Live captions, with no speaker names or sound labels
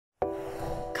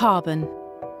Carbon.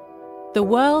 The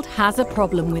world has a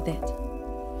problem with it.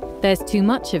 There's too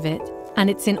much of it, and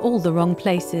it's in all the wrong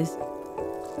places.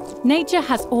 Nature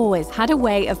has always had a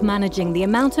way of managing the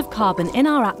amount of carbon in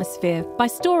our atmosphere by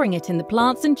storing it in the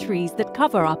plants and trees that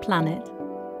cover our planet.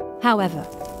 However,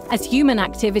 as human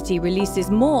activity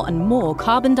releases more and more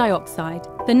carbon dioxide,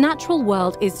 the natural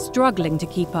world is struggling to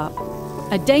keep up.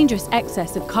 A dangerous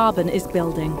excess of carbon is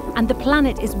building, and the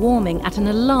planet is warming at an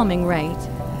alarming rate.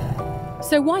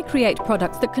 So why create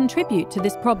products that contribute to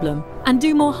this problem and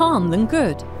do more harm than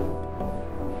good?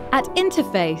 At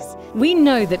Interface, we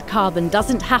know that carbon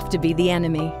doesn't have to be the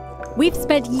enemy. We've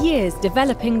spent years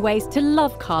developing ways to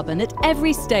love carbon at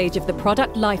every stage of the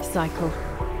product life cycle.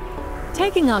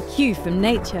 Taking our cue from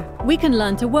nature, we can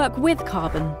learn to work with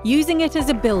carbon, using it as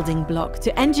a building block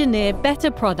to engineer better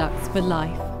products for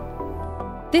life.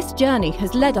 This journey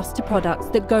has led us to products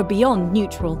that go beyond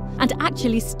neutral and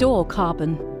actually store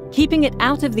carbon, keeping it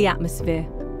out of the atmosphere,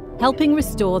 helping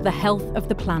restore the health of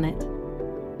the planet.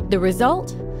 The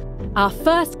result? Our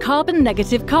first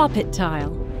carbon-negative carpet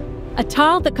tile. A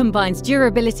tile that combines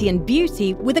durability and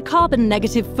beauty with a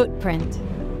carbon-negative footprint.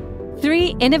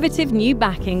 3 innovative new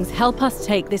backings help us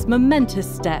take this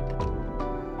momentous step.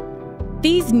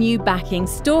 These new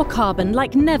backings store carbon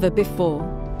like never before.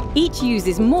 Each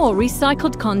uses more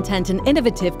recycled content and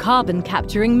innovative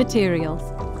carbon-capturing materials.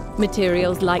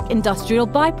 Materials like industrial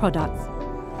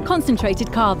byproducts,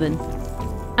 concentrated carbon,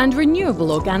 and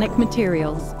renewable organic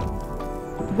materials.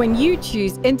 When you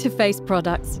choose Interface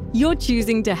products, you're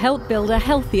choosing to help build a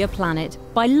healthier planet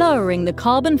by lowering the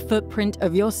carbon footprint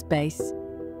of your space.